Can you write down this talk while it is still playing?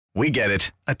We get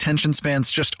it. Attention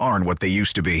spans just aren't what they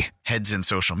used to be. Heads in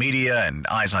social media and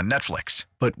eyes on Netflix.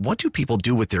 But what do people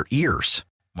do with their ears?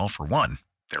 Well, for one,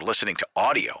 they're listening to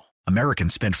audio.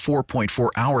 Americans spend 4.4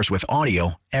 hours with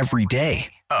audio every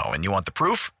day. Oh, and you want the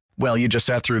proof? Well, you just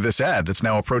sat through this ad that's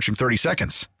now approaching 30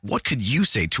 seconds. What could you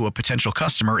say to a potential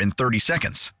customer in 30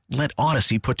 seconds? Let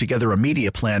Odyssey put together a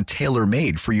media plan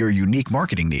tailor-made for your unique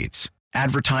marketing needs.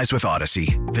 Advertise with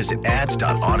Odyssey. Visit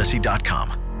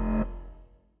ads.odyssey.com.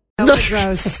 We're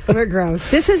gross. We're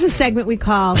gross. This is a segment we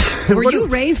call, Were You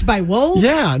Raised by Wolves?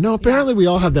 Yeah, no, apparently we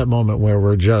all have that moment where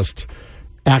we're just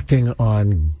acting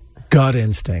on gut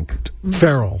instinct,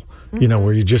 feral,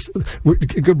 where you just...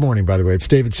 Good morning, by the way. It's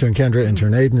David, Sue, and Kendra.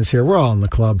 Intern Aiden is here. We're all in the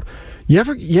club. You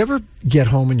ever get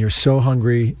home and you're so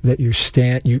hungry that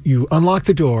you unlock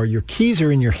the door, your keys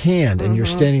are in your hand, and you're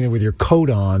standing there with your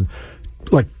coat on,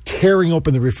 like tearing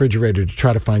open the refrigerator to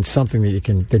try to find something that you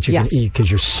can eat because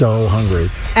you're so hungry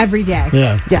every day.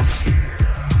 Yeah. Yes.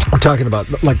 We're talking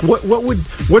about like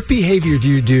what behavior do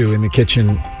you do in the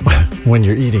kitchen when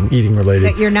you're eating related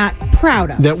that you're not proud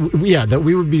of? That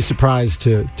we would be surprised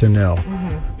to know.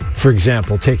 Mm-hmm. For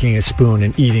example, taking a spoon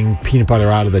and eating peanut butter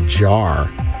out of the jar.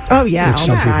 Oh yeah, which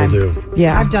some people do.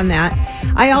 Yeah, I've done that.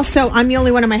 I'm the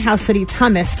only one in my house that eats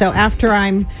hummus. So after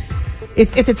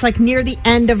if it's like near the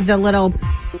end of the little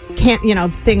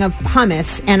thing of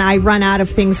hummus and I run out of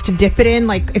things to dip it in,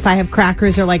 like if I have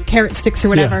crackers or like carrot sticks or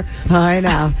whatever. Yeah. I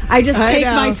know. I just take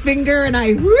my finger and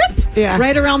I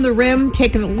right around the rim,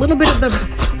 taking a little bit of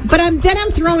the... But I'm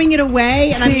throwing it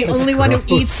away, and I'm the only one who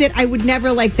eats it. I would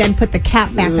never then put the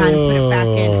cap back on and put it back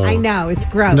in. I know, it's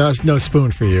gross. No spoon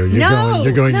for you. You're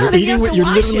literally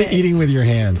eating with your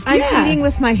hands. I'm eating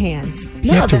with my hands.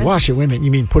 You have to wash it. Wait a minute. You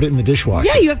mean put it in the dishwasher?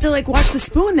 Yeah, you have to wash the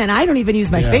spoon. Then I don't even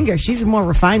use my finger. She's more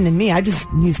refined than me. I just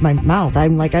use my mouth.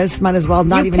 I'm like, I just might as well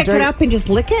not even pick it up and just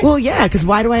lick it. Well, yeah, because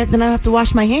why do I have to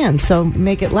wash my hands? So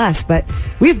make it less. But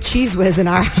we have Cheese Whiz in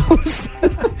our house.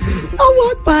 I'll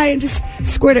walk by and just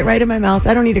squirt it right in my mouth.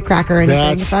 I don't need a cracker or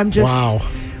anything. Wow.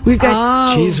 We've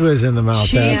got Cheese Whiz in the mouth.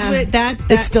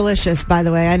 It's delicious, by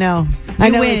the way. I know.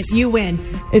 You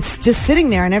win. It's just sitting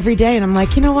there, and every day, and I'm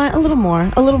like, you know what? A little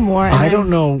more. I don't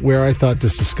know where I thought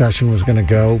this discussion was going to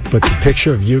go, but the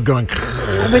picture of you going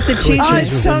with the cheese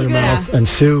Whiz in your mouth, and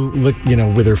Sue,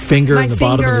 with her finger in the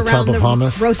bottom of the tub of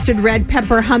hummus, roasted red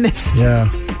pepper hummus.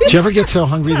 Yeah. Did you ever get so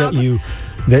hungry that you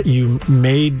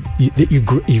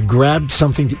grabbed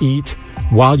something to eat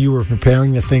while you were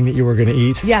preparing the thing that you were going to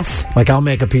eat? Yes. Like I'll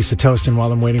make a piece of toast, and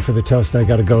while I'm waiting for the toast, I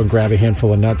got to go and grab a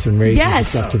handful of nuts and raisins and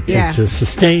stuff to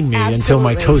sustain me until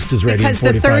my toast is ready in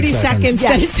 45 seconds.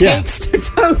 That it takes to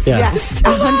toast. Yeah. Yes.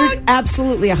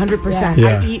 100%.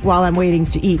 Yeah. I eat while I'm waiting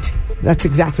to eat. That's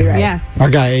exactly right. Yeah. Our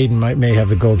guy Aiden may have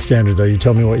the gold standard, though. You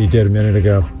told me what you did a minute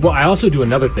ago. Well, I also do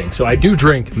another thing. So I do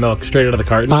drink milk straight out of the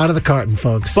carton. Out of the carton,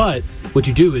 folks. But what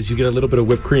you do is you get a little bit of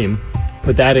whipped cream,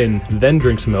 put that in, then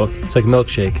drink some milk. It's like a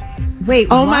milkshake. Wait,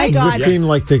 oh my God. Whipped cream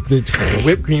like the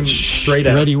whipped cream straight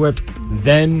out. Ready whipped.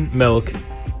 Then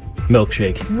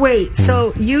milkshake. Wait,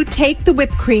 so you take the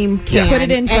whipped cream can, put it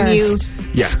in first. And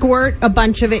you squirt a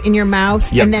bunch of it in your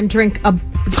mouth and then drink a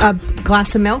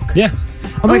glass of milk? Yeah.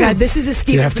 Oh my God, this is a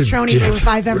Stephen Petroni move if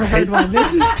I've ever heard one.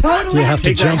 This is totally... Do you have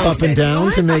to jump up and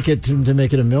down to make it a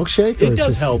milkshake? It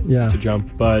does help to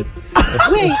jump, but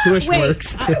a swish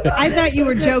works. I thought you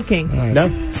were joking. Right.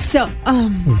 No. So,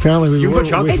 apparently we were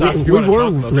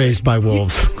raised by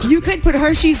wolves. You could put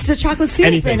Hershey's chocolate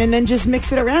syrup in and then just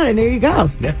mix it around, and there you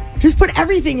go. Yeah. Just put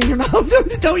everything in your mouth.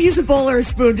 Don't use a bowl or a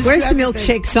spoon. Just where's the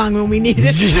milkshake song when we need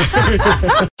it?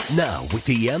 Now, with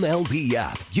the MLB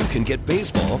app, you can get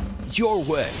baseball your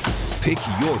way. Pick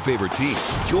your favorite team,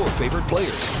 your favorite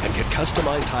players, and get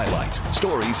customized highlights,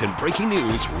 stories, and breaking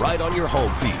news right on your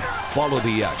home feed. Follow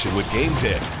the action with Game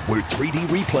Day, where 3D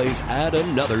replays add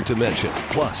another dimension.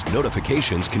 Plus,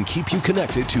 notifications can keep you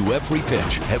connected to every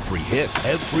pitch, every hit,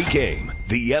 every game.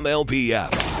 The MLB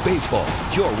app. Baseball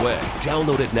your way.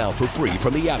 Download it now for free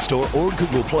from the App Store or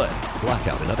Google Play.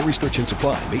 Blackout and other restrictions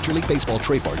apply. Major League Baseball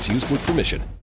trademarks used with permission.